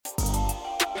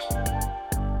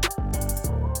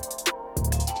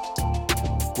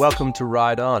Welcome to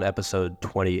Ride On, episode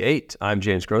 28. I'm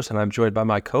James Gross, and I'm joined by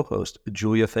my co-host,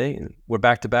 Julia Fain. We're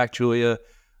back to back, Julia.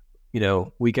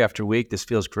 Week after week, this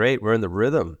feels great. We're in the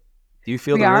rhythm. Do you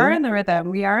feel the rhythm? We are in the rhythm.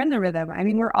 We are in the rhythm. I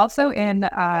mean, we're also in,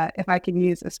 if I can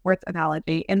use a sports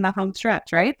analogy, in the home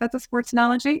stretch, right? That's a sports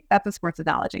analogy. That's a sports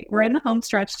analogy. We're in the home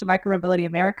stretch to Micromobility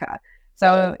America.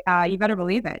 So you better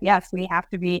believe it. Yes, we have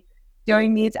to be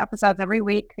doing these episodes every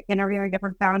week, interviewing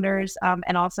different founders,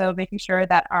 and also making sure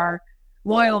that our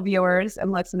loyal viewers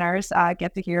and listeners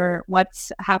get to hear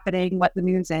what's happening, what the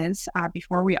news is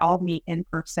before we all meet in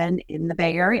person in the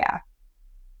Bay Area.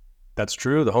 That's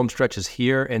true. The home stretch is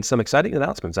here, and some exciting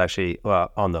announcements actually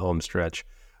on the home stretch.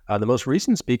 The most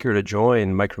recent speaker to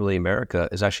join Micromobility America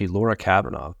is actually Laura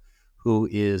Kavanaugh, who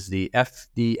is the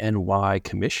FDNY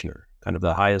commissioner, kind of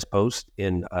the highest post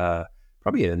in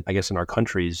probably in our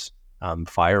country's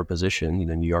fire position.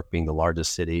 New York being the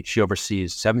largest city. She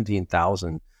oversees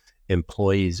 17,000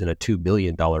 employees in a $2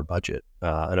 billion budget.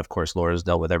 And of course, Laura's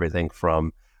dealt with everything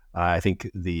from, I think,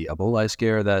 the Ebola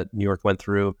scare that New York went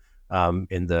through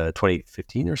in the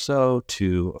 2015 or so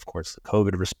to, of course, the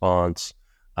COVID response.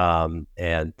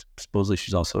 And supposedly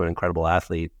she's also an incredible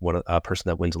athlete, a person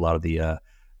that wins a lot of the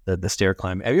stair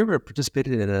climb. Have you ever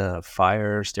participated in a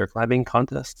fire stair climbing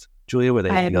contest, Julia, where they,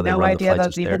 I have they no run idea the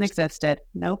flights those of even stairs? existed.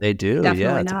 Nope. They do. Definitely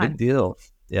Yeah, it's not. a big deal.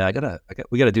 Yeah,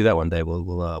 we got to do that one day.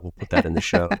 We'll put that in the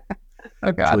show.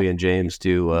 Oh God. Julie and James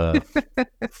do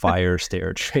fire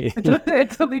stair training.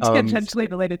 It's only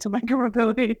tangentially related to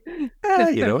micromobility.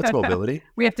 It's mobility.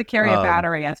 We have to carry a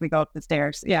battery as we go up the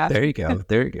stairs. Yeah. There you go.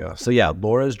 So yeah,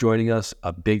 Laura's joining us.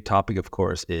 A big topic, of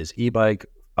course, is e-bike.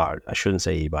 I shouldn't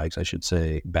say e-bikes. I should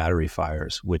say battery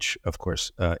fires, which of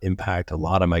course impact a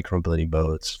lot of micromobility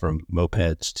boats, from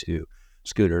mopeds to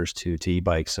scooters to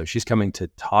e-bikes. So she's coming to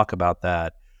talk about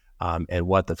that and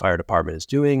what the fire department is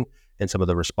doing and some of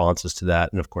the responses to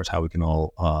that, and of course how we can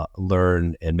all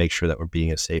learn and make sure that we're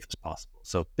being as safe as possible.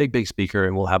 So big speaker,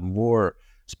 and we'll have more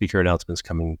speaker announcements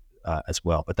coming as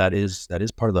well. But that is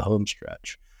part of the home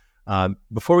stretch.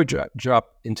 Before we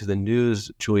drop into the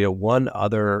news, Julia, one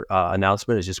other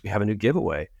announcement is just we have a new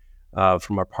giveaway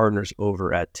from our partners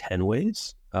over at 10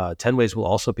 Ways. 10 Ways will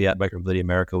also be at Micromobility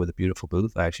America with a beautiful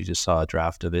booth. I actually just saw a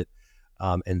draft of it.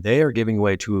 And they are giving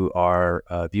away to our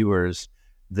viewers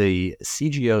the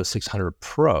CGO 600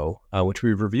 Pro, which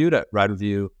we reviewed at Ride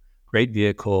Review. Great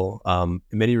vehicle.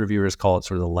 Many reviewers call it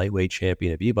sort of the lightweight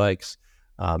champion of e-bikes.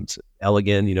 It's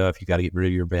elegant. If you got to get rid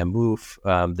of your bamboo,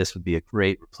 this would be a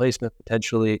great replacement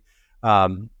potentially.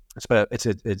 It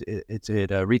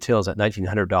retails at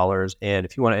 $1,900, and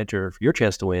if you want to enter for your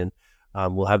chance to win,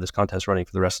 we'll have this contest running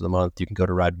for the rest of the month. You can go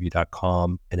to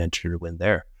ridereview.com and enter to win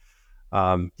there.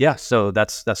 So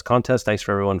that's contest. Thanks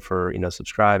for everyone for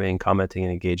subscribing, commenting,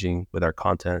 and engaging with our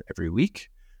content every week.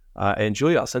 And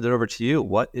Julia, I'll send it over to you.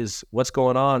 What's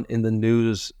going on in the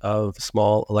news of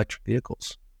small electric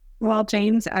vehicles? Well,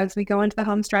 James, as we go into the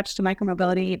home stretch to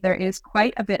micromobility, there is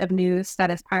quite a bit of news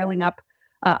that is piling up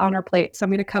on our plate. So I'm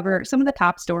going to cover some of the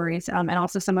top stories and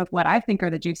also some of what I think are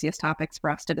the juiciest topics for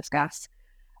us to discuss.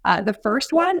 The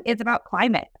first one is about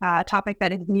climate, a topic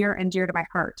that is near and dear to my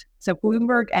heart. So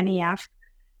Bloomberg NEF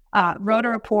wrote a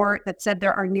report that said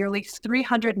there are nearly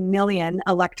 300 million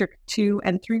electric 2-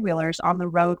 and 3-wheelers on the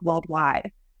road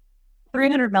worldwide.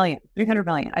 300 million.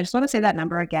 I just want to say that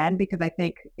number again, because I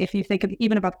think if you think of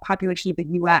even about the population of the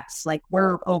US, like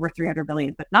we're over 300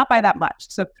 million, but not by that much.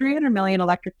 So 300 million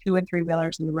electric 2- and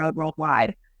 3-wheelers on the road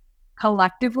worldwide.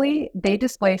 Collectively, they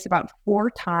displace about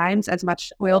 4 times as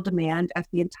much oil demand as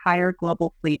the entire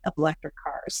global fleet of electric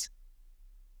cars.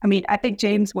 I mean, I think,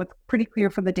 James, what's pretty clear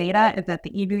from the data is that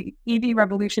the EV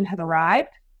revolution has arrived.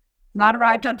 Not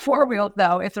arrived on 4 wheels,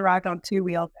 though. It's arrived on 2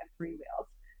 wheels and 3 wheels.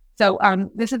 So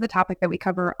this is the topic that we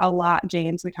cover a lot,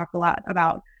 James. We talk a lot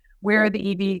about where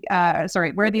the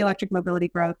electric mobility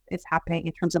growth is happening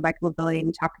in terms of micromobility.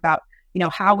 We talk about,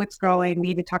 how it's growing. We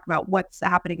even talk about what's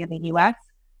happening in the US.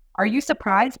 Are you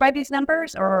surprised by these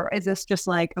numbers, or is this just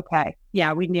like, okay,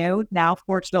 yeah, we knew. Now,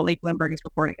 fortunately, Bloomberg is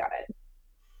reporting on it.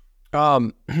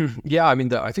 Yeah, I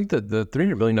mean, I think the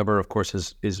 300 million number, of course,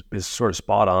 is sort of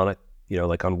spot on.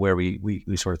 Like on where we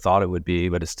sort of thought it would be,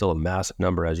 but it's still a massive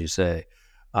number, as you say.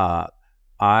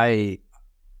 I'm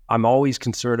always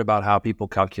concerned about how people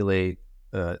calculate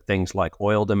things like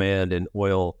oil demand and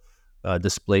oil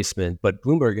displacement, but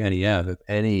Bloomberg NEF, if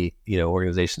any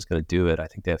organization is going to do it, I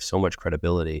think they have so much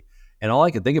credibility. And all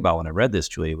I could think about when I read this,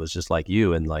 Julie, was just like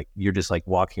you, and like you're just like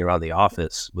walking around the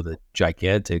office with a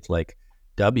gigantic like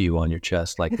W on your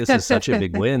chest. Like this is such a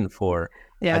big win for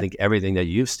I think everything that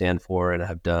you stand for and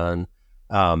have done,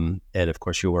 and of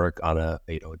course your work on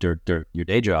your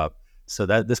day job. So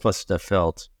that this must have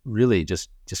felt really just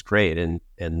great.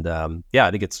 Yeah,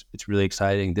 I think it's really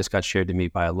exciting. This got shared to me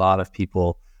by a lot of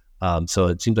people. So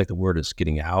it seems like the word is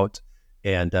getting out.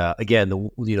 And again,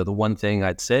 the one thing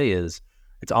I'd say is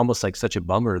it's almost like such a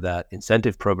bummer that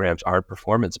incentive programs aren't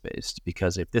performance based,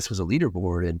 because if this was a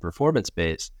leaderboard and performance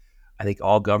based, I think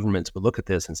all governments would look at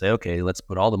this and say, okay, let's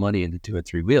put all the money into 2 and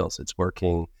 3 wheels. It's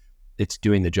working. It's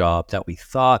doing the job that we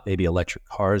thought maybe electric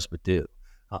cars would do.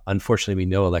 Unfortunately, we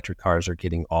know electric cars are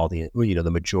getting all the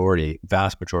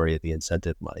vast majority of the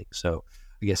incentive money. So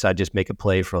I guess I'd just make a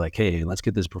play for like, hey, let's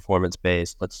get this performance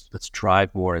based. Let's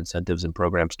drive more incentives and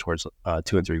programs towards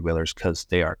 2 and 3 wheelers, because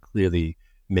they are clearly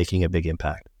making a big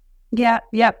impact. Yeah.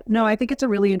 No, I think it's a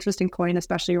really interesting point,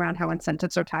 especially around how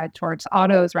incentives are tied towards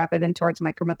autos rather than towards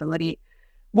micromobility.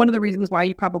 One of the reasons why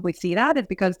you probably see that is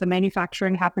because the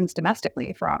manufacturing happens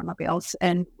domestically for automobiles,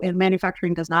 and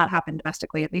manufacturing does not happen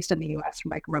domestically, at least in the US, for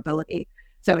micromobility.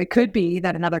 So it could be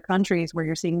that in other countries where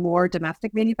you're seeing more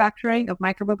domestic manufacturing of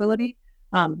micromobility,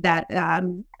 that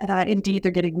indeed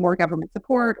they're getting more government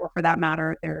support, or for that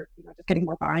matter, they're just getting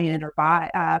more buy-in or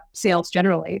sales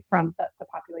generally from the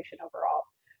population overall.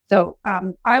 So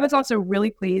I was also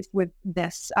really pleased with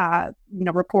this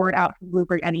report out from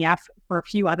Bloomberg NEF for a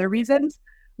few other reasons.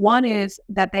 One is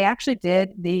that they actually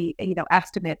did the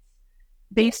estimates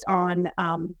based on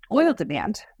oil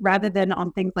demand rather than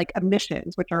on things like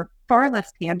emissions, which are far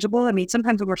less tangible. I mean,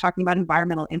 sometimes when we're talking about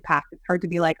environmental impact, it's hard to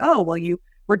be like, oh, well, you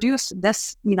reduce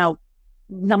this,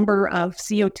 number of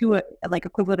CO2 like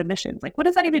equivalent emissions. Like, what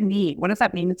does that even mean? What does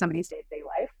that mean in somebody's day-to-day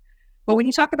life? But when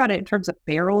you talk about it in terms of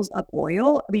barrels of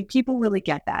oil, I mean, people really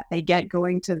get that. They get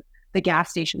going to the gas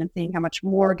station and seeing how much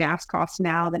more gas costs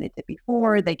now than it did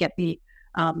before. They get the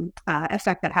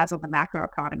effect that has on the macro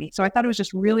economy. So I thought it was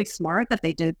just really smart that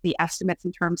they did the estimates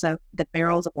in terms of the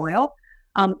barrels of oil.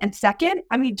 And second,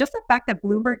 I mean, just the fact that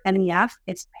Bloomberg NEF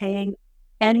is paying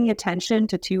any attention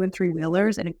to 2 and 3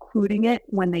 wheelers and including it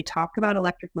when they talk about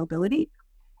electric mobility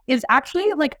is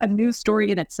actually like a news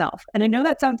story in itself. And I know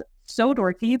that sounds so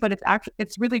dorky, but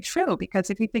it's really true, because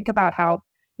if you think about how,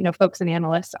 folks and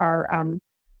analysts are,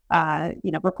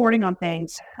 reporting on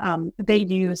things, they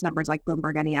use numbers like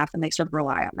Bloomberg NEF and they sort of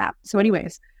rely on that. So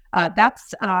anyways,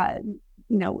 that's, I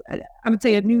would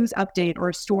say a news update or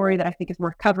a story that I think is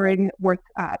worth covering, worth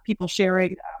people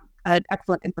sharing, an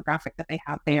excellent infographic that they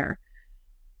have there.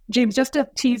 James, just to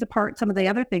tease apart some of the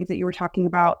other things that you were talking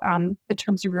about in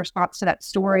terms of your response to that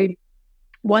story,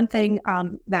 one thing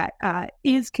that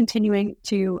is continuing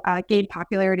to gain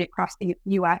popularity across the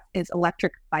U.S. is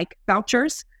electric bike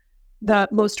vouchers. The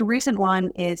most recent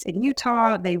one is in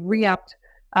Utah. They re-upped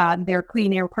their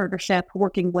clean air partnership,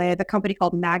 working with a company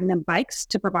called Magnum Bikes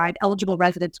to provide eligible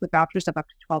residents with vouchers of up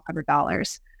to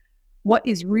 $1,200. What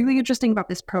is really interesting about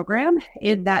this program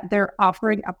is that they're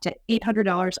offering up to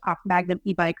 $800 off Magnum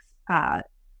e-bikes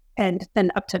and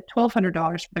then up to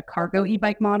 $1,200 for the cargo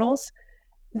e-bike models.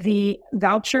 The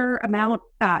voucher amount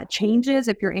changes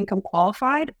if you're income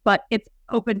qualified, but it's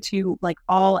open to like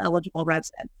all eligible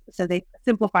residents. So they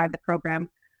simplified the program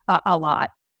a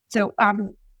lot. So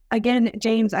again,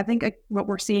 James, I think what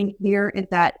we're seeing here is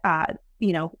that,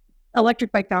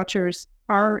 electric bike vouchers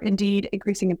are indeed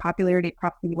increasing in popularity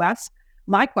across the U.S.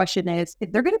 My question is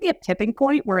there going to be a tipping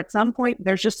point where at some point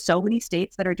there's just so many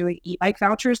states that are doing e-bike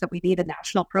vouchers that we need a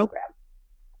national program?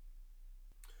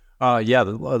 Yeah, a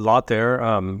lot there.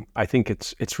 I think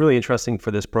it's really interesting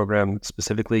for this program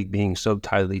specifically being so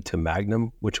tightly to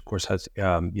Magnum, which of course has,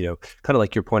 kind of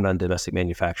like your point on domestic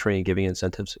manufacturing and giving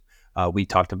incentives. We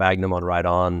talked to Magnum on Ride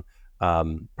On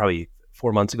probably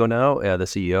 4 months ago now, the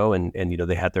CEO, and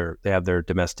they have their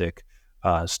domestic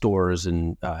stores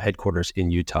and headquarters in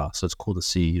Utah. So it's cool to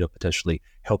see, potentially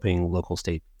helping local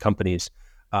state companies.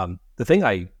 The thing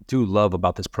I do love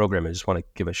about this program, I just want to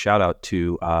give a shout out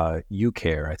to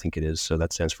UCARE, I think it is. So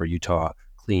that stands for Utah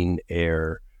Clean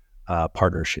Air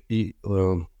Partnership.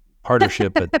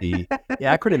 Partnership, but the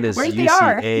acronym is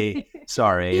UCA.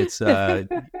 Sorry, it's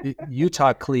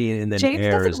Utah Clean, and then James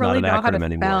Air is really not an acronym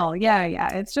anymore.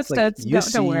 Yeah. It's just like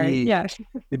don't worry. Yeah,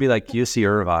 it'd be like UC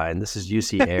Irvine. This is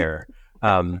UC Air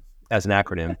as an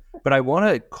acronym. But I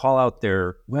want to call out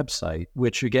their website,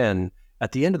 which again,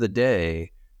 at the end of the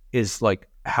day, is like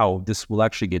how this will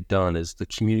actually get done is the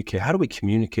communicate. How do we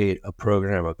communicate a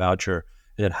program, a voucher,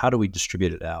 and then how do we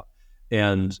distribute it out?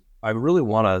 And I really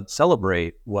want to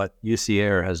celebrate what UC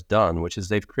Air has done, which is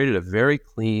they've created a very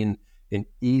clean and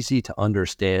easy to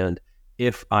understand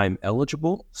if I'm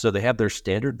eligible. So they have their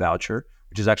standard voucher,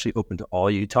 which is actually open to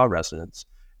all Utah residents.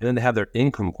 And then they have their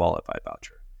income qualified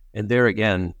voucher. And there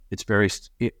again, it's very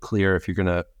clear if you're going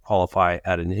to qualify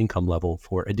at an income level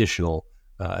for an additional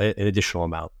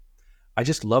amount. I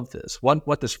just love this.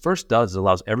 What this first does is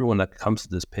allows everyone that comes to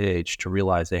this page to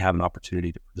realize they have an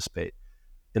opportunity to participate.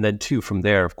 And then two, from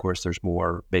there, of course, there's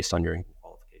more based on your income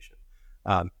qualification.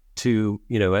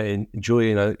 And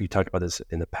Julia, you talked about this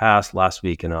in the past, last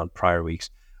week and on prior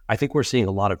weeks. I think we're seeing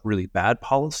a lot of really bad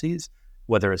policies,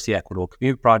 whether it's the Equitable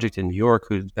Commute Project in New York,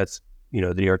 the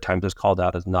New York Times has called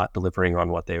out as not delivering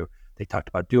on what they talked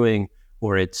about doing,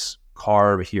 or it's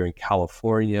CARB here in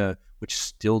California, which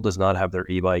still does not have their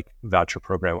e-bike voucher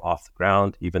program off the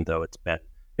ground, even though it's been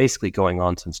basically going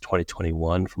on since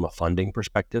 2021 from a funding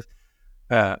perspective.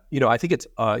 I think it's,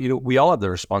 we all have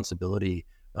the responsibility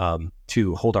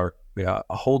to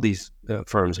hold these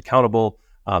firms accountable.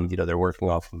 They're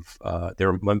working off of,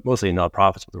 they're mostly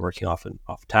nonprofits, but they're working off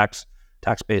tax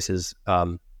bases.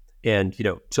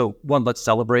 So one, let's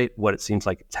celebrate what it seems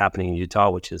like it's happening in Utah,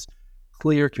 which is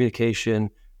clear communication,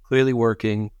 clearly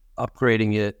working,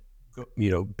 upgrading it,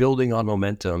 building on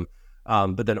momentum.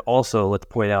 But then also let's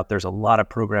point out there's a lot of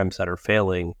programs that are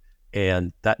failing,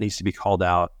 and that needs to be called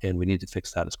out, and we need to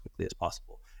fix that as quickly as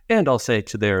possible. And I'll say,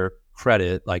 to their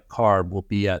credit, like CARB will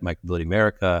be at Micromobility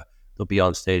America. They'll be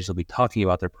on stage. They'll be talking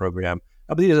about their program.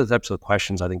 But these are the types of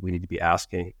questions I think we need to be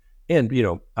asking, and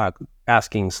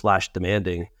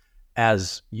asking/demanding.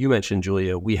 As you mentioned,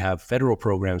 Julia, we have federal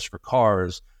programs for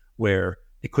cars where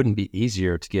it couldn't be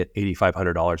easier to get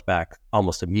 $8,500 back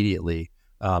almost immediately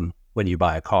when you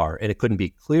buy a car, and it couldn't be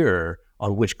clearer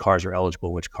on which cars are eligible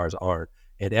and which cars aren't.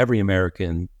 And every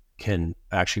American can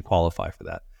actually qualify for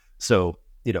that. So,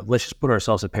 let's just put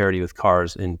ourselves at parity with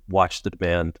cars and watch the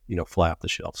demand, fly off the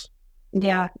shelves.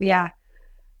 Yeah.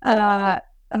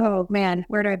 Oh man,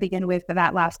 where do I begin with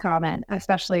that last comment,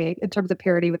 especially in terms of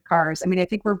parity with cars? I mean, I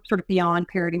think we're sort of beyond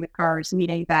parity with cars,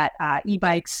 meaning that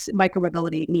e-bikes,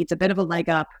 micromobility needs a bit of a leg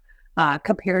up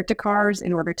compared to cars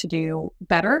in order to do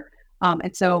better.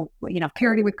 And so,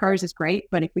 parity with cars is great,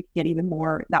 but if we could get even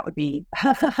more, that would be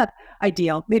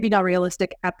ideal. Maybe not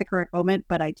realistic at the current moment,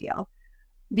 but ideal.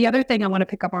 The other thing I want to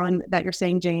pick up on that you're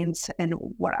saying, James, and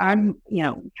what I'm,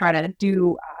 trying to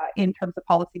do in terms of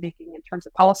policy making, in terms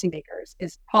of policymakers,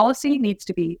 is policy needs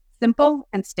to be simple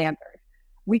and standard.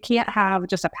 We can't have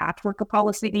just a patchwork of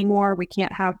policy anymore. We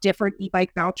can't have different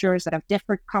e-bike vouchers that have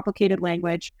different complicated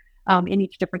language in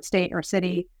each different state or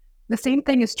city. The same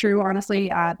thing is true,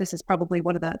 honestly. This is probably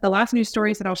one of the last news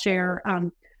stories that I'll share.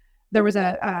 There was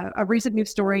a recent news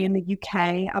story in the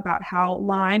UK about how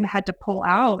Lime had to pull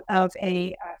out of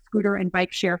a scooter and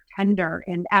bike share tender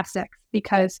in Essex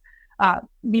because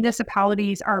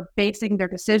municipalities are basing their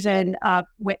decision of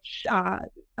which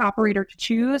operator to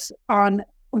choose on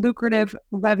lucrative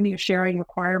revenue sharing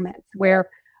requirements, where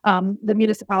the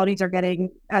municipalities are getting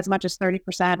as much as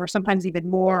 30% or sometimes even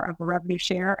more of a revenue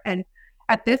share. And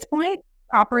at this point,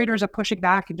 operators are pushing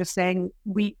back and just saying,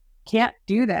 we can't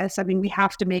do this. I mean, we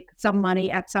have to make some money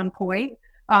at some point.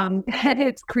 And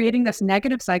it's creating this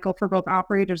negative cycle for both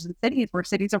operators and cities, where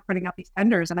cities are putting out these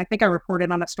tenders. And I think I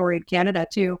reported on a story in Canada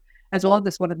too, as well as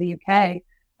this one in the UK,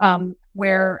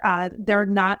 where they're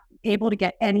not able to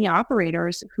get any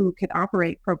operators who could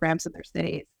operate programs in their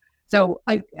cities. So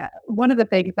one of the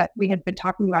things that we had been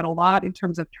talking about a lot in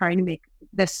terms of trying to make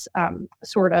this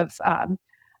sort of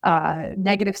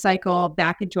negative cycle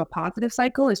back into a positive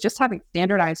cycle is just having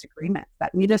standardized agreements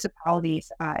that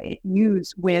municipalities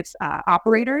use with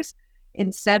operators,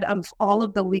 instead of all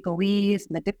of the legalese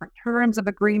and the different terms of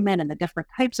agreement and the different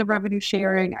types of revenue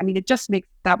sharing. I mean, it just makes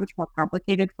it that much more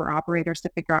complicated for operators to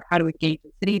figure out how to engage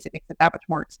in cities. It makes it that much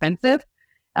more expensive.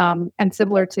 And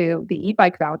similar to the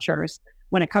e-bike vouchers,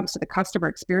 when it comes to the customer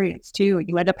experience too,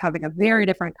 you end up having a very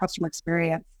different customer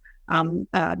experience,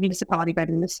 municipality by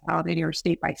municipality or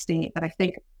state by state, that I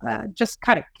think just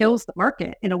kind of kills the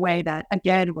market in a way that,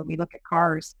 again, when we look at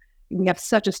cars, we have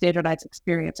such a standardized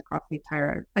experience across the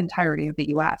entirety of the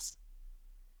U.S.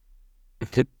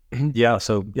 Yeah.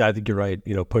 So I think you're right.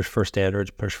 Push for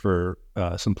standards, push for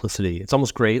simplicity. It's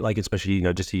almost great, like, especially,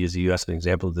 just to use the U.S. as an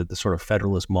example, the sort of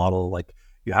federalist model, like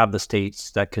you have the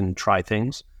states that can try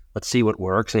things. Let's see what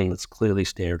works, and let's clearly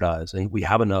standardize. And we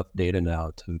have enough data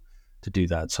now to do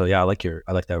that. So yeah, I like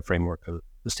that framework of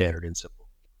the standard and simple.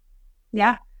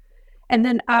 Yeah. And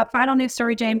then final news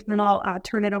story, James, and then I'll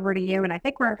turn it over to you. And I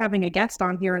think we're having a guest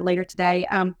on here later today.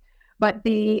 But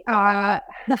the, I've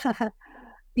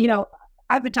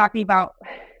been talking about,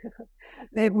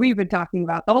 we've been talking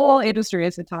about, the whole industry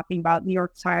has been talking about New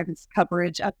York Times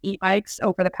coverage of e-bikes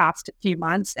over the past few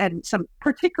months, and some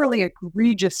particularly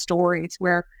egregious stories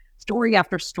where story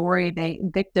after story, they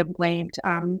victim blamed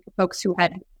folks who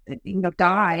had,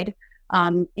 died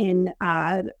in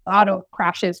auto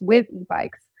crashes with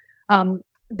e-bikes.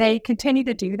 they continue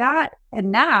to do that.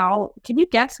 And now, can you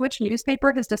guess which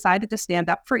newspaper has decided to stand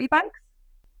up for e-bikes?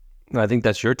 I think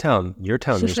that's your town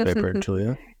newspaper,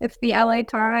 Julia. It's the LA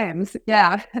Times.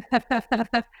 Yeah.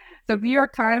 So New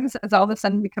York Times has all of a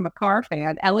sudden become a car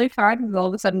fan. LA Times is all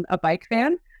of a sudden a bike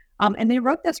fan. And they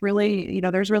wrote this really,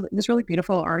 this really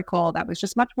beautiful article that was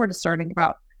just much more discerning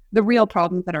about the real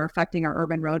problems that are affecting our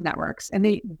urban road networks. And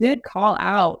they did call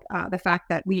out the fact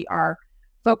that we are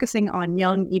focusing on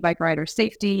young e-bike rider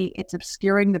safety. It's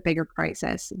obscuring the bigger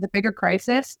crisis. The bigger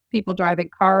crisis, people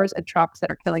driving cars and trucks that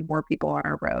are killing more people on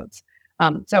our roads.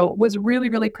 So was really,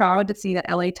 really proud to see that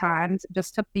LA Times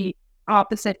just took the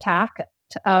opposite tack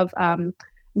of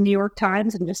New York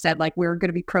Times and just said, like, we're going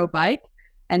to be pro-bike.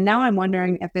 And now I'm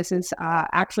wondering if this is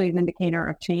actually an indicator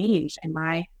of change in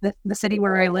the city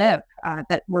where I live,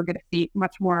 that we're going to see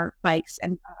much more bikes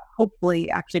and hopefully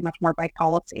actually much more bike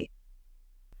policy.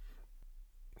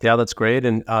 Yeah, that's great.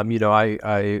 And,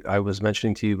 I was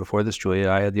mentioning to you before this, Julia,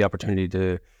 I had the opportunity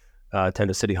to attend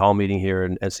a city hall meeting here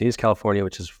in Encinitas, California,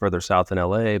 which is further south than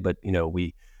LA. But,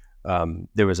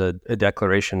 there was a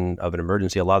declaration of an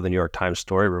emergency. A lot of the New York Times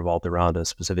story revolved around a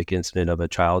specific incident of a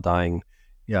child dying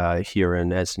here in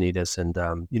Encinitas. And,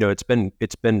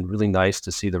 it's been really nice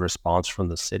to see the response from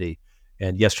the city.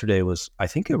 And yesterday was, I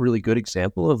think, a really good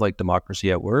example of like democracy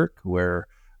at work, where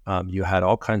you had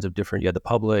all kinds of different, you had the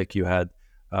public, you had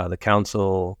the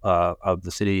council of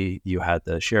the city, you had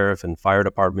the sheriff and fire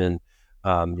department,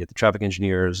 you had the traffic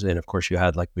engineers, and of course you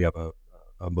had we have a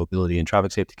mobility and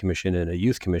traffic safety commission and a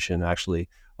youth commission actually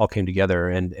all came together,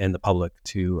 and the public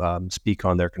to speak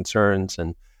on their concerns.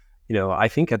 And I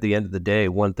think at the end of the day,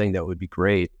 one thing that would be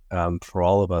great for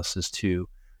all of us is to,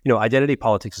 identity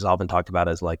politics is often talked about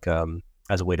as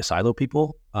as a way to silo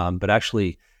people, but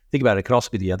actually think about it, it could also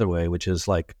be the other way, which is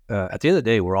at the end of the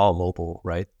day, we're all mobile,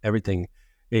 right? Everything.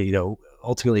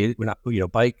 Ultimately, we're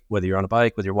not, bike, whether you're on a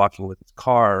bike, whether you're walking with a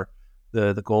car,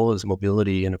 the goal is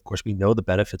mobility. And of course, we know the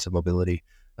benefits of mobility.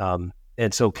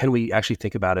 And so can we actually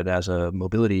think about it as a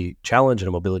mobility challenge and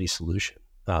a mobility solution?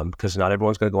 Because not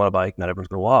everyone's going to go on a bike, not everyone's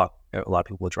going to walk. A lot of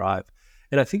people will drive.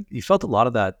 And I think you felt a lot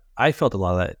of that. I felt a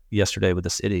lot of that yesterday with the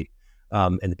city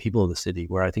and the people of the city,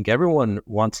 where I think everyone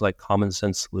wants common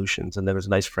sense solutions. And there was a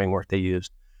nice framework they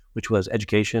used, which was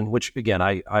education, which again,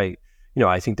 I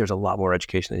think there's a lot more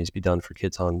education that needs to be done for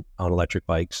kids on electric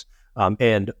bikes,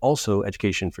 and also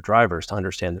education for drivers to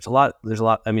understand. There's a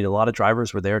lot. I mean, a lot of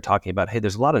drivers were there talking about, hey,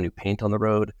 there's a lot of new paint on the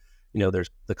road. There's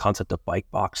the concept of bike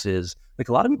boxes.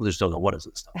 A lot of people just don't know what this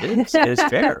stuff is. And it's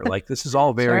fair. This is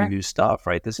all very new stuff,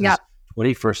 right? This is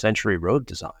 21st century road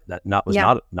design that was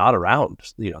not around,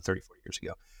 30, 40 years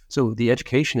ago. So the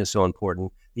education is so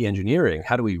important. The engineering,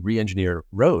 how do we re-engineer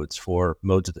roads for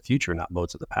modes of the future, not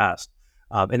modes of the past?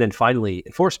 And then finally,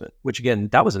 enforcement, which again,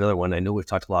 that was another one. I know we've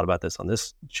talked a lot about this on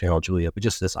this channel, Julia, but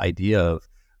just this idea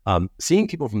of seeing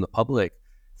people from the public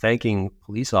thanking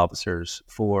police officers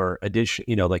for addition,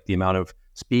 the amount of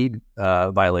speed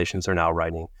violations they're now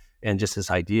writing. And just this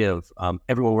idea of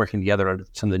everyone working together on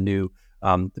some of the new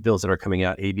the bills that are coming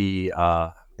out, AB,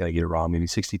 I'm going to get it wrong, maybe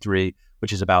 63,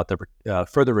 which is about the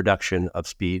further reduction of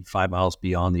speed 5 miles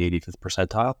beyond the 85th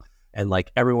percentile. And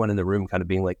everyone in the room kind of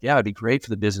being yeah, it'd be great for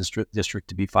the business district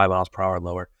to be 5 miles per hour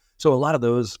lower. So a lot of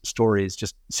those stories,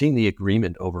 just seeing the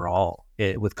agreement overall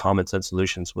with common sense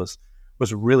solutions was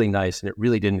really nice. And it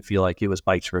really didn't feel like it was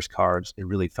bikes versus cars. It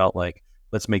really felt like,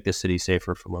 let's make this city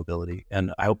safer for mobility.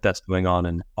 And I hope that's going on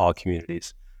in all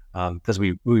communities because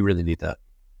we really need that.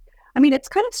 I mean, it's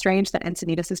kind of strange that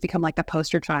Encinitas has become a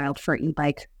poster child for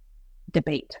e-bike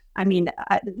debate. I mean,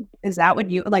 is that what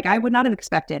you I would not have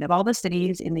expected of all the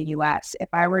cities in the US, if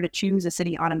I were to choose a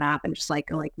city on a map and just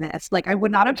go like this, I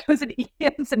would not have chosen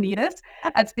Encinitas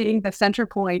as being the center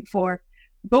point for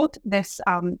both this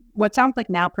what sounds like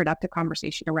now productive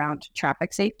conversation around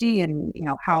traffic safety and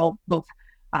how both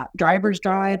drivers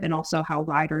drive and also how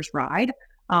riders ride.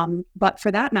 But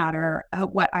for that matter,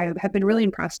 what I have been really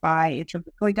impressed by in terms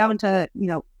of going down to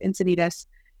Encinitas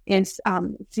is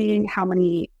seeing how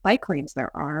many bike lanes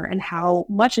there are and how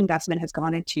much investment has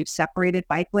gone into separated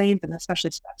bike lanes and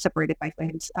especially separated bike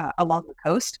lanes along the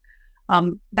coast.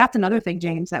 That's another thing,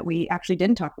 James, that we actually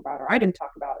didn't talk about, or I didn't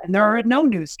talk about, and there are no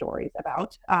news stories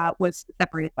about, was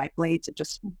separated bike lanes and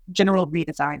just general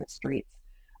redesign of streets.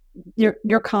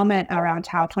 Your comment around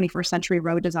how 21st century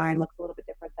road design looks a little bit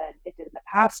different than it did in the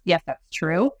past, yes, that's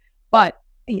true. But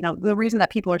the reason that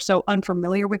people are so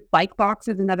unfamiliar with bike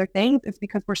boxes and other things is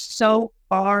because we're so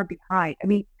far behind. I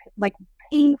mean,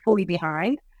 painfully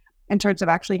behind in terms of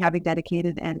actually having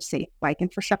dedicated and safe bike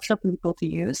infrastructure for people to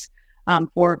use.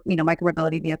 for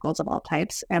micromobility vehicles of all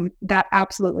types, and that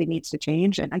absolutely needs to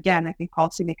change. And again, I think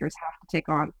policymakers have to take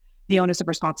on the onus of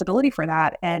responsibility for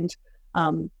that, and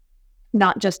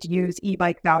not just use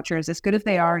e-bike vouchers, as good as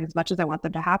they are and as much as I want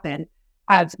them to happen,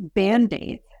 as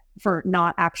band-aids for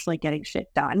not actually getting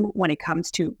shit done when it comes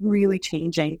to really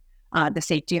changing the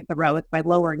safety of the roads by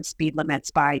lowering speed limits,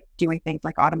 by doing things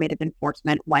like automated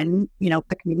enforcement when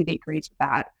the community agrees with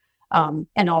that,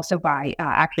 and also by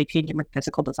actually changing the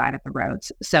physical design of the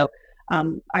roads. So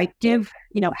I give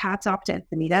hats off to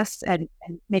Encinitas, and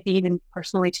maybe even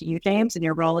personally to you, James, in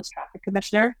your role as traffic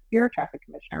commissioner. You're a traffic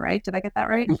commissioner, right? Did I get that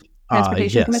right?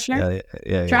 Transportation Yes. commissioner.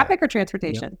 Yeah. Traffic or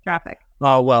transportation? Yep. Traffic.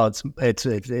 Oh well, it's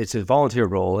a volunteer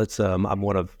role. I'm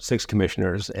one of 6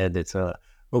 commissioners, and it's a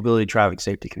mobility traffic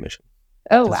safety commission.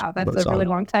 Oh wow, that's a really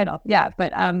long title. Yeah,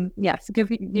 but yes, give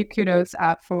you kudos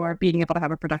for being able to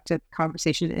have a productive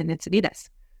conversation in Encinitas.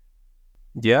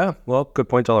 Yeah, well, good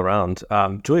points all around.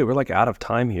 Julia, we're out of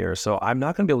time here, so I'm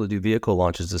not going to be able to do vehicle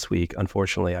launches this week,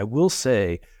 unfortunately. I will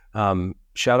say,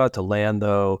 shout out to Land,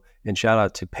 though, and shout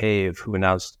out to Pave, who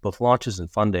announced both launches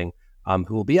and funding,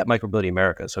 who will be at Micromobility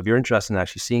America. So if you're interested in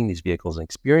actually seeing these vehicles and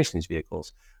experiencing these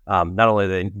vehicles, not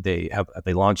only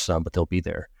they launched some, but they'll be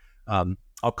there.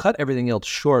 I'll cut everything else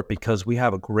short because we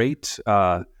have a great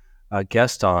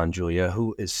guest on, Julia,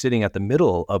 who is sitting at the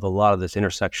middle of a lot of this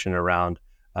intersection around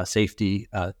safety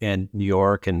and New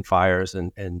York and fires.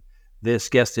 And this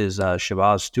guest is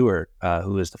Shabazz Stuart,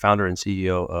 who is the founder and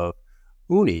CEO of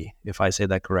Oonee, if I say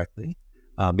that correctly.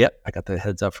 Yep, I got the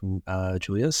heads up from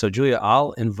Julia. So Julia,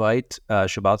 I'll invite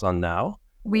Shabazz on now.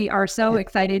 We are so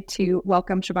excited to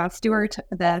welcome Shabazz Stuart,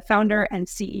 the founder and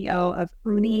CEO of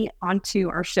Oonee, onto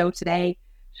our show today.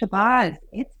 Shabazz,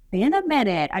 it's been a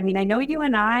minute. I mean, I know you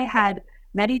and I had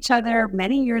met each other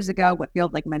many years ago, what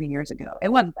feels like many years ago. It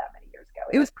wasn't that many years ago.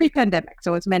 It was pre-pandemic,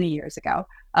 so it's many years ago.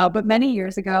 But many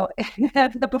years ago,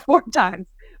 the before times.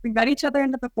 We met each other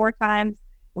in the before times.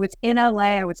 It was in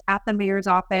LA. I was at the mayor's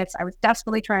office. I was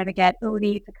desperately trying to get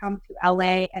Oonee to come to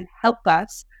LA and help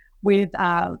us with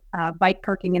bike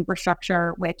parking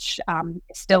infrastructure, which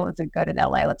still isn't good in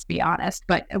LA, let's be honest,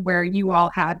 but where you all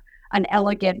had an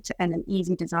elegant and an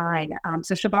easy design.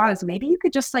 So Shabazz, maybe you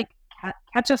could just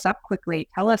catch us up quickly.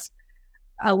 Tell us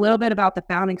a little bit about the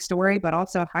founding story, but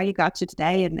also how you got to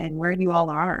today and where you all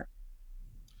are.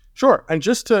 Sure. And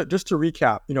just to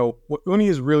recap, what Oonee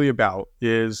is really about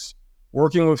is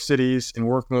working with cities and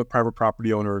working with private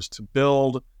property owners to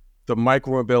build the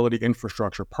micromobility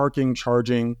infrastructure, parking,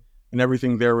 charging, and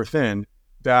everything there within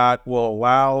that will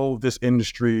allow this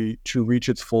industry to reach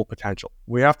its full potential.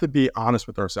 We have to be honest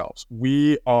with ourselves.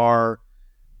 We are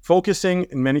focusing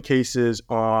in many cases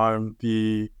on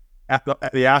the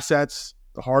assets,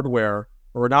 the hardware,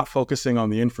 but we're not focusing on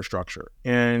the infrastructure.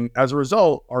 And as a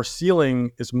result, our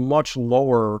ceiling is much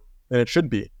lower than it should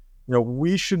be.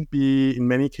 We should be, in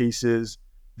many cases,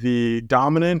 the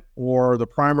dominant or the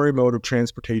primary mode of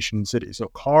transportation in cities. So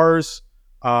cars,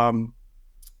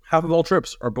 half of all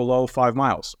trips are below 5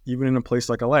 miles, even in a place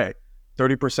like LA.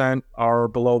 30% are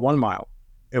below 1 mile.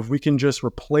 If we can just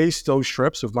replace those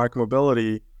trips with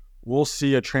micromobility, we'll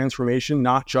see a transformation,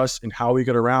 not just in how we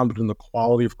get around, but in the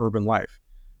quality of urban life.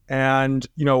 And,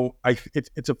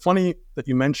 it's a funny that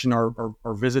you mentioned our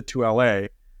visit to LA.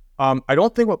 I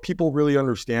don't think what people really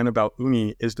understand about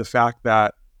Oonee is the fact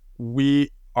that we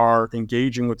are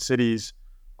engaging with cities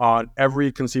on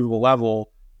every conceivable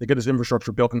level to get this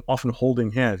infrastructure built and often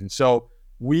holding hands. And so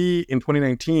we, in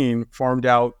 2019, farmed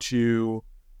out to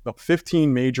the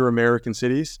 15 major American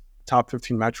cities, top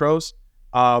 15 metros,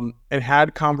 and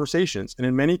had conversations. And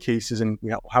in many cases, and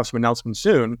we'll have some announcements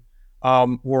soon,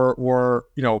 we're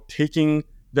taking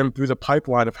them through the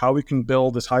pipeline of how we can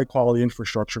build this high quality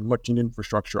infrastructure, much needed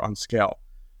infrastructure on scale.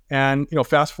 And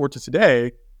fast forward to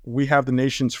today, we have the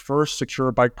nation's first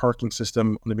secure bike parking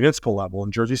system on the municipal level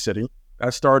in Jersey City.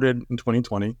 That started in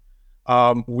 2020.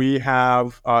 We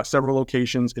have several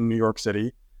locations in New York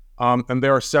City, and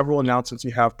there are several announcements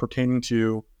we have pertaining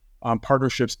to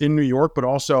partnerships in New York, but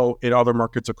also in other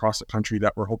markets across the country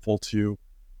that we're hopeful to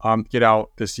get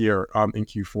out this year in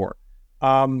Q4.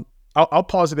 I'll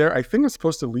pause there. I think I'm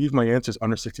supposed to leave my answers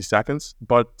under 60 seconds,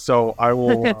 but so I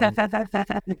will. No,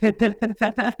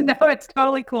 it's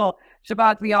totally cool.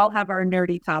 Shabazz, we all have our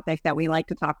nerdy topic that we like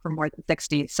to talk for more than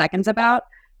 60 seconds about.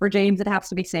 For James, it has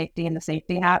to be safety and the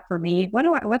safety hat. For me,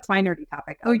 what's my nerdy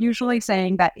topic? Oh, usually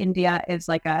saying that India is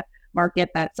like a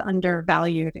market that's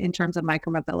undervalued in terms of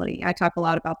micromobility. I talk a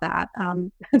lot about that.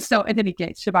 So in any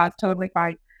case, Shabazz, totally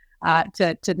fine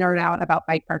to nerd out about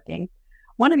bike parking.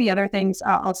 One of the other things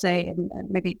I'll say, and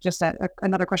maybe just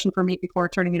another question for me before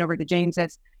turning it over to James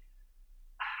is,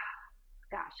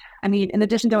 gosh, I mean, in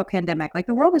addition to a pandemic, like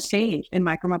the world has changed in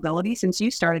micromobility since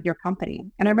you started your company.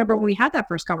 And I remember when we had that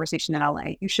first conversation in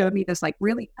LA, you showed me this like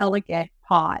really elegant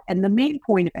pod. And the main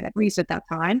point of it, at least at that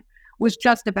time, was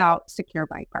just about secure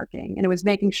bike parking. And it was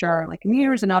making sure like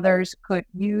commuters and others could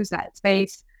use that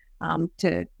space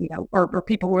to, or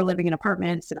people who were living in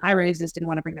apartments and high rises didn't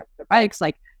want to bring their bikes,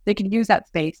 like they could use that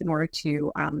space in order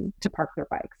to park their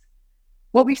bikes.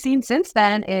 What we've seen since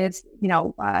then is,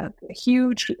 a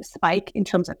huge spike in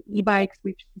terms of e-bikes.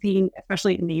 We've seen,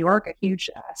 especially in New York, a huge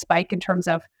spike in terms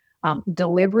of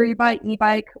delivery by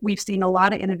e-bike. We've seen a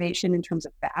lot of innovation in terms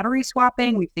of battery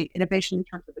swapping. We've seen innovation in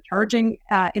terms of the charging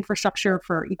infrastructure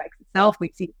for e-bikes itself.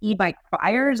 We've seen e-bike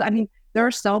fires. I mean, there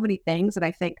are so many things that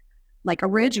I think, like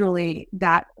originally,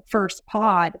 that first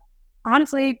pod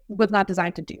honestly was not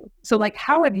designed to do. So like,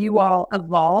 how have you all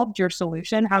evolved your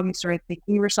solution? How have you started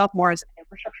thinking of yourself more as an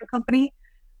infrastructure company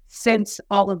since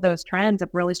all of those trends have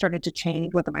really started to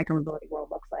change what the micromobility world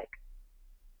looks like?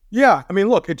 Yeah, I mean,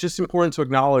 look, it's just important to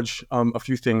acknowledge a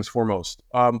few things foremost.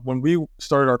 When we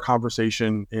started our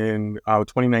conversation in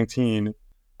 2019,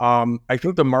 I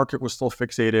think the market was still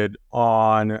fixated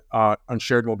on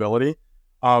shared mobility.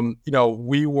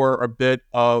 We were a bit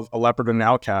of a leopard and an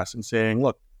outcast in saying,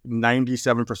 look,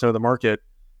 97% of the market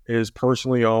is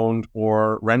personally owned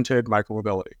or rented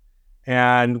micromobility.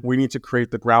 And we need to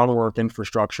create the groundwork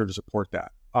infrastructure to support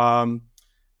that.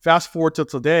 Fast forward to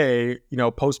today,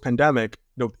 post-pandemic,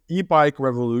 the e-bike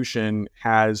revolution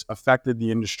has affected the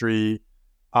industry,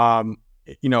 and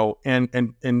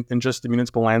just the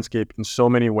municipal landscape in so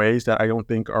many ways that I don't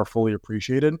think are fully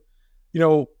appreciated.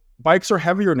 Bikes are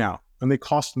heavier now and they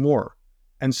cost more.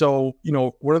 And so,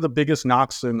 one of the biggest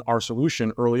knocks in our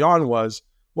solution early on was,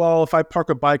 well, if I park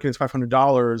a bike and it's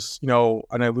 $500,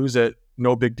 and I lose it,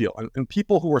 no big deal. And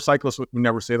people who were cyclists would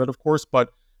never say that, of course, but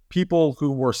people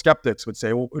who were skeptics would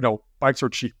say, well, bikes are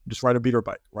cheap, just ride a beater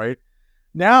bike, right?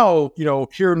 Now,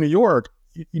 here in New York,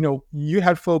 you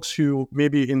had folks who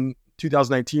maybe in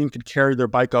 2019 could carry their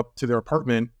bike up to their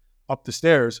apartment, up the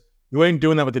stairs. You ain't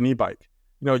doing that with an e-bike.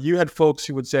 You had folks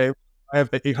who would say, I have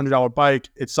an $800 bike.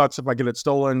 It sucks if I get it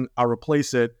stolen. I'll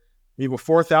replace it. Maybe a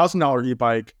 $4,000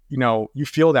 e-bike, you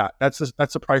feel that. That's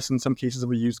the price in some cases of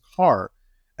a used car.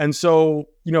 And so,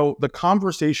 the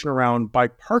conversation around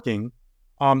bike parking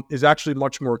is actually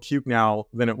much more acute now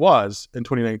than it was in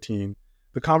 2019.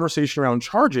 The conversation around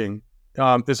charging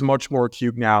is much more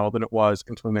acute now than it was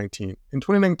in 2019. In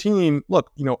 2019,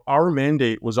 look, our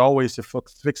mandate was always to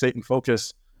fixate and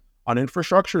focus on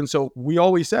infrastructure. And so we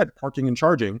always said parking and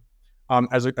charging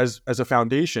as a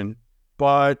foundation,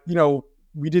 but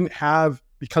we didn't have,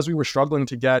 because we were struggling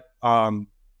to get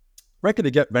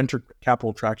venture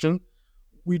capital traction.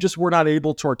 We just were not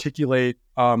able to articulate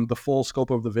the full scope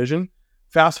of the vision.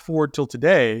 Fast forward till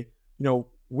today,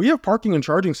 we have parking and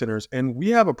charging centers, and we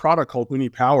have a product called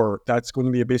Oonee Power that's going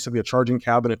to be basically a charging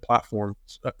cabinet platform,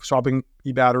 swapping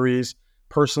e-batteries,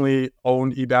 personally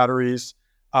owned e-batteries,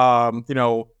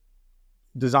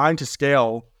 designed to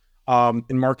scale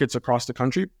in markets across the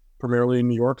country, primarily in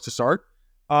New York to start.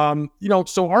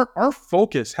 So our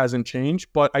focus hasn't changed,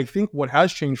 but I think what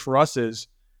has changed for us is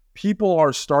people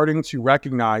are starting to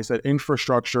recognize that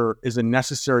infrastructure is a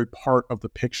necessary part of the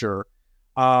picture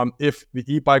if the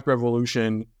e-bike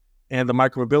revolution and the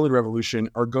micromobility revolution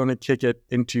are going to kick it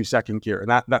into second gear.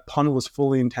 And that pun was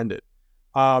fully intended.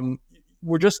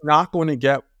 We're just not going to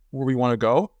get where we want to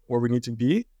go, where we need to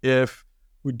be, if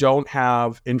we don't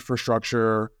have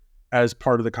infrastructure as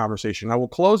part of the conversation. I will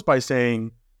close by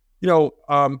saying,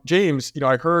 James,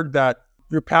 I heard that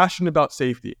you're passionate about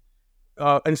safety.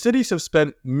 And cities have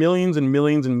spent millions and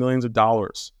millions and millions of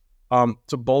dollars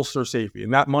to bolster safety.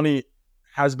 And that money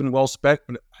has been well spent,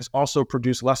 but it has also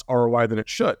produced less ROI than it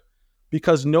should.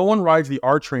 Because no one rides the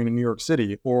R train in New York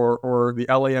City or the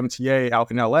LAMTA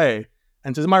out in LA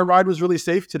and says, my ride was really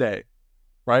safe today,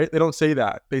 right? They don't say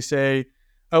that. They say,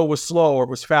 oh, it was slow or it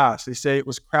was fast. They say it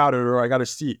was crowded or I got a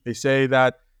seat. They say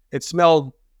that it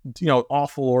smelled,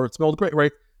 awful or it smelled great,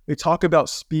 right? They talk about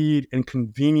speed and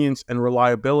convenience and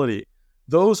reliability.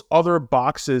 Those other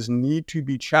boxes need to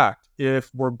be checked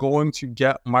if we're going to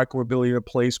get micromobility in a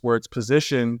place where it's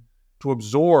positioned to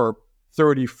absorb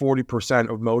 30,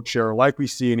 40% of mode share like we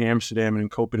see in Amsterdam and in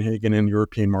Copenhagen and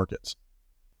European markets.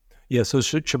 Yeah, so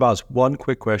Shabazz, one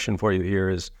quick question for you here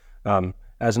is,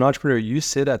 as an entrepreneur, you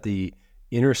sit at the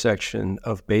intersection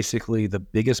of basically the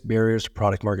biggest barriers to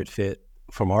product market fit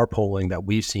from our polling that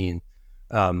we've seen,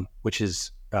 which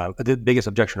is the biggest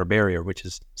objection or barrier, which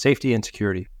is safety and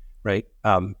security, right?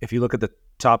 If you look at the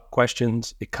top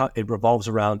questions, it revolves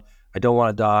around, I don't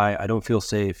want to die, I don't feel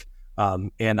safe,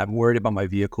 and I'm worried about my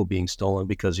vehicle being stolen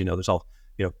because, there's all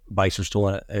bikes are still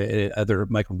other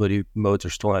micromobility modes are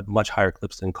still at much higher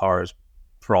clips than cars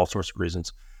for all sorts of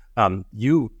reasons.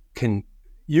 You in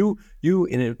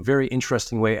a very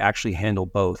interesting way actually handle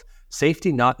both.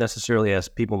 Safety, not necessarily as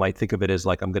people might think of it as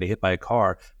like I'm going to hit by a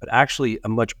car, but actually a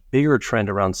much bigger trend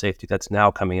around safety that's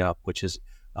now coming up, which is,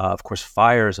 of course,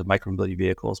 fires of micromobility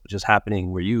vehicles, which is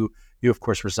happening where you of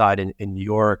course reside in New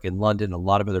York and London, a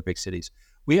lot of other big cities.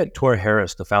 We had Tor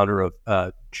Harris, the founder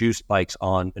of Juice Bikes,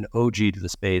 on, an OG to the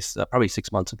space, probably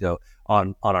 6 months ago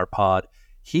on our pod.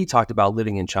 He talked about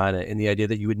living in China and the idea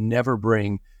that you would never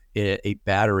bring a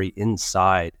battery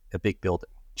inside a big building,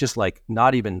 just like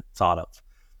not even thought of.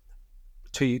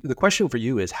 The question for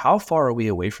you is, how far are we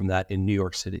away from that in New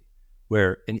York City,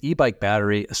 where an e-bike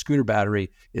battery, a scooter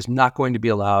battery, is not going to be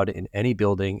allowed in any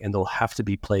building, and they'll have to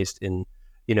be placed in,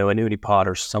 an Oonee pod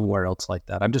or somewhere else like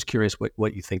that? I'm just curious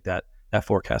what you think that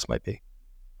forecast might be.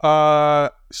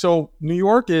 So New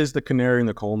York is the canary in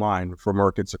the coal mine for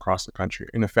markets across the country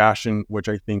in a fashion which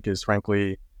I think is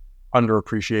frankly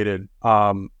underappreciated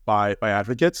by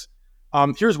advocates.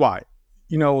 Here's why.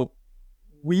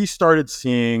 We started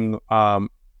seeing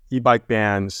e-bike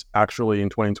bans actually in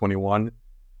 2021.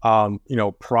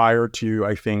 Prior to,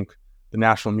 I think, the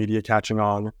national media catching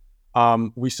on.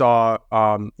 We saw,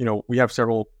 we have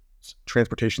several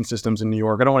transportation systems in New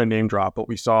York. I don't want to name drop, but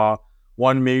we saw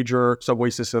one major subway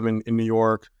system in New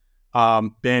York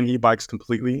ban e-bikes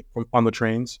completely on the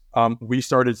trains. We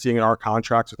started seeing in our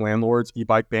contracts with landlords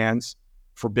e-bike bans,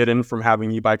 forbidden from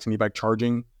having e-bikes and e-bike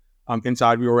charging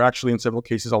inside. We were actually in several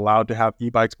cases allowed to have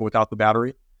e-bikes but without the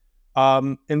battery.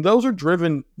 And those are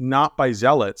driven not by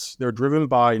zealots. They're driven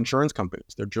by insurance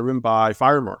companies. They're driven by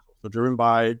fire marshals. They're driven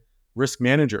by risk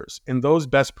managers. And those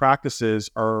best practices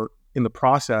are in the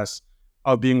process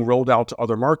of being rolled out to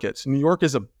other markets. New York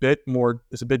is a bit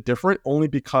different, only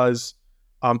because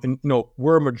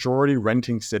we're a majority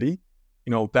renting city.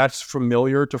 That's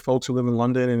familiar to folks who live in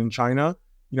London and in China.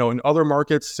 In other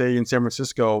markets, say in San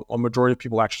Francisco, a majority of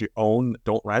people actually own,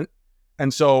 don't rent.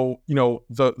 And so,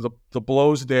 the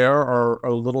blows there are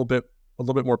a little bit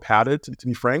more padded, to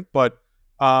be frank. But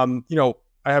I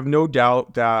have no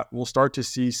doubt that we'll start to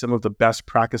see some of the best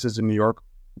practices in New York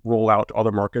roll out to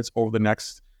other markets over the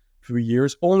next few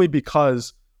years, only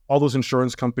because all those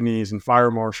insurance companies and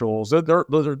fire marshals,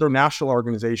 they're national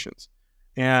organizations.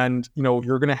 And,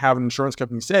 you're going to have an insurance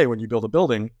company say, when you build a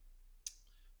building,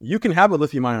 you can have a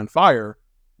lithium-ion fire,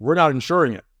 we're not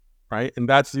insuring it, right? And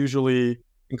that's usually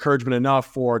encouragement enough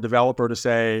for a developer to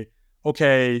say,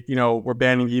 okay, we're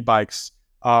banning e-bikes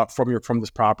from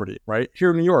this property, right? Here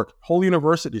in New York, whole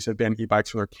universities have banned e-bikes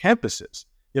from their campuses,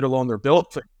 yet alone their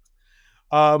buildings.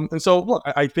 And so, look,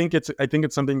 I think it's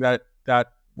something that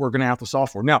we're going to have to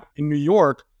solve for. Now, in New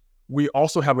York, we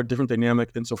also have a different dynamic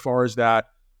insofar as that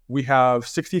we have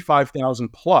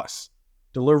 65,000 plus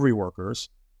delivery workers.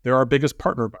 They're our biggest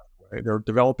partner, by the way. They're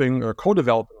developing or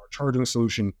co-developing our charging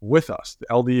solution with us, the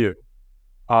LDU.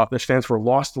 That stands for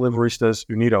Los Deliveristas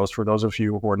Unidos, for those of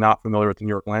you who are not familiar with the New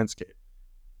York landscape.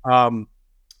 They got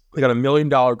a $1 million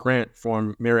grant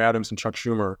from Mayor Adams and Chuck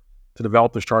Schumer to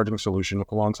develop this charging solution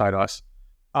alongside us.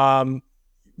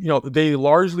 They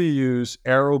largely use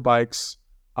aero bikes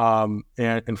and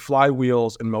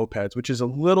flywheels and mopeds, which is a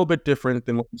little bit different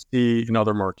than what we see in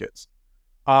other markets.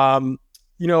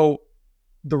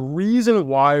 The reason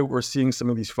why we're seeing some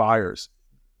of these fires,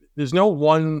 there's no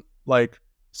one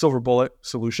silver bullet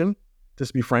solution, just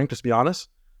to be frank, just to be honest,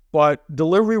 but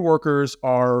delivery workers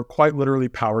are quite literally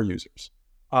power users.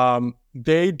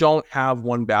 They don't have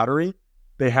one battery.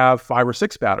 They have 5 or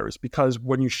 6 batteries, because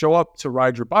when you show up to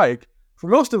ride your bike, for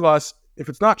most of us, if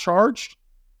it's not charged,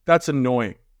 that's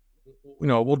annoying.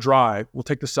 We'll drive, we'll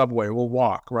take the subway, we'll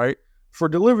walk, right? For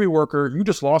a delivery worker, you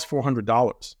just lost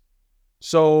 $400.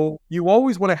 So you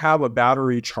always want to have a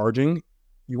battery charging.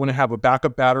 You want to have a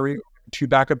backup battery, 2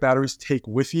 backup batteries take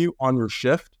with you on your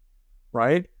shift,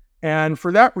 right? And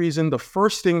for that reason, the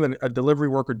first thing that a delivery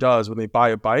worker does when they buy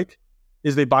a bike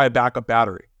is they buy a backup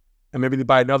battery, and maybe they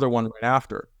buy another one right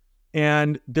after.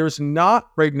 And there's not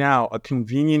right now a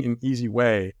convenient and easy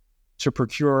way to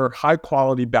procure high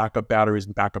quality backup batteries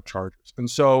and backup chargers. And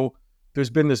so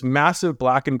there's been this massive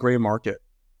black and gray market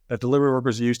that delivery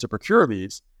workers use to procure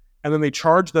these, and then they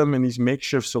charge them in these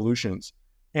makeshift solutions.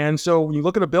 And so when you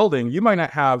look at a building, you might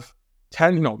not have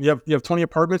 10, you have 20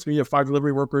 apartments, maybe you have 5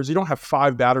 delivery workers. You don't have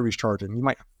 5 batteries charging. You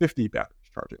might have 50 batteries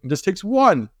charging. It just takes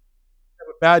one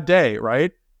bad day,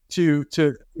 right? To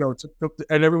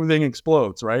and everything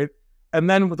explodes, right? And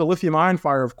then with the lithium-ion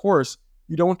fire, of course,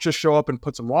 you don't just show up and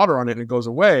put some water on it and it goes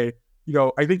away.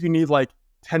 I think you need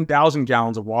 10,000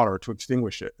 gallons of water to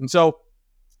extinguish it. And so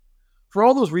for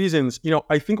all those reasons,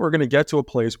 I think we're going to get to a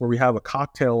place where we have a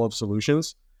cocktail of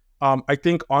solutions. I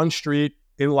think on street,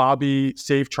 in lobby,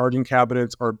 safe charging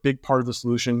cabinets are a big part of the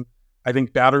solution. I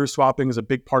think battery swapping is a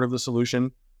big part of the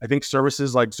solution. I think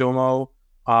services like Zomo,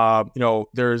 there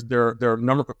are a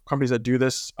number of companies that do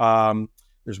this.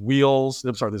 There's Wiz.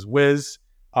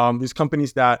 These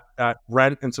companies that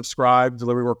rent and subscribe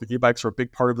delivery work with e-bikes are a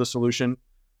big part of the solution.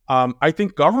 I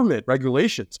think government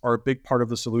regulations are a big part of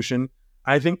the solution.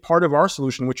 I think part of our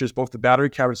solution, which is both the battery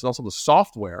cabinets and also the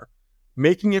software,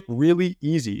 making it really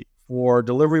easy for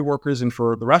delivery workers and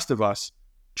for the rest of us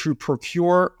to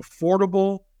procure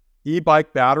affordable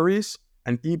e-bike batteries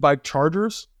and e-bike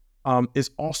chargers is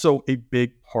also a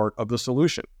big part of the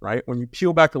solution, right? When you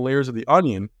peel back the layers of the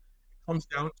onion,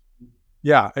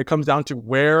 it comes down to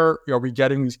where are we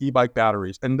getting these e-bike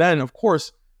batteries? And then, of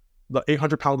course, the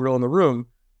 800-pound gorilla in the room,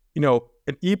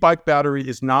 an e-bike battery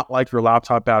is not like your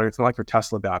laptop battery. It's not like your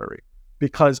Tesla battery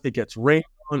because it gets rained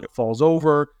on, it falls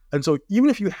over. And so even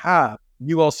if you have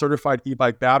UL certified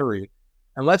e-bike battery,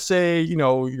 and let's say,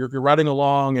 you're riding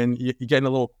along and you get a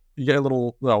little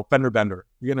fender bender,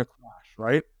 you get in a crash,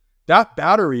 right? That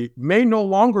battery may no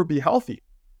longer be healthy.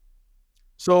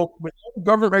 So with all the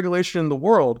government regulation in the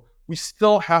world, we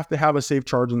still have to have a safe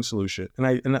charging solution.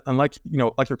 And like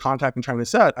your contact in China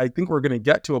said, I think we're going to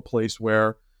get to a place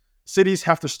where cities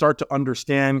have to start to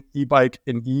understand e-bike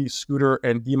and e-scooter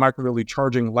and e-micromobility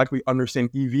charging like we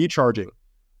understand EV charging,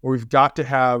 where we've got to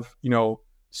have,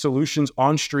 solutions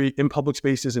on street, in public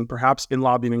spaces, and perhaps in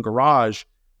lobby and in garage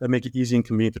that make it easy and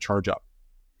convenient to charge up.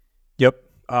 Yep.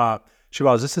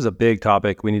 Shabazz, this is a big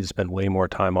topic. We need to spend way more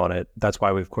time on it. That's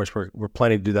why we're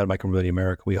planning to do that at Micromobility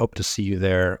America. We hope to see you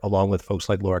there, along with folks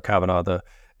like Laura Kavanaugh, the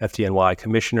FDNY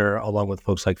commissioner, along with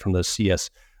folks like from the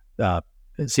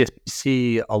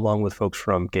CSPC, along with folks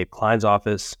from Gabe Klein's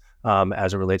office,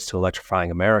 as it relates to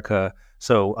electrifying America.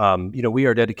 So, we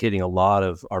are dedicating a lot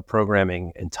of our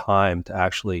programming and time to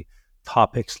actually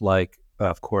topics like,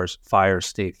 of course, fire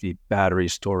safety, battery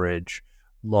storage,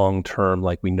 long-term,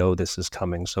 like we know this is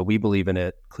coming. So we believe in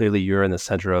it. Clearly, you're in the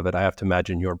center of it. I have to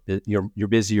imagine you're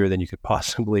busier than you could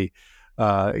possibly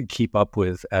keep up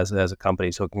with as a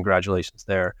company. So congratulations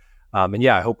there.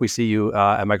 I hope we see you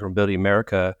at Micromobility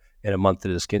America in a month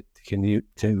to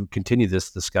continue this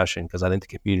discussion, because I think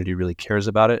the community really cares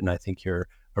about it, and I think you're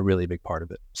a really big part of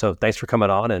it. So thanks for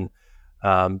coming on,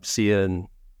 and see you in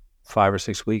 5 or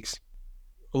 6 weeks.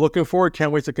 Looking forward.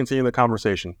 Can't wait to continue the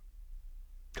conversation.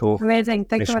 Cool. Amazing.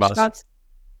 Thanks so much, Shabazz.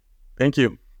 Thank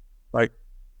you. Bye.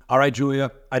 All right,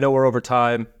 Julia. I know we're over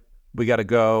time. We got to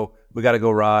go. We got to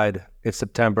go ride. It's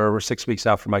September. We're 6 weeks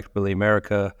out from Micromobility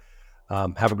America.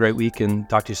 Have a great week and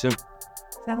talk to you soon.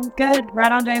 Sounds good.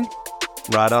 Right on, James.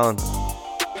 Right on.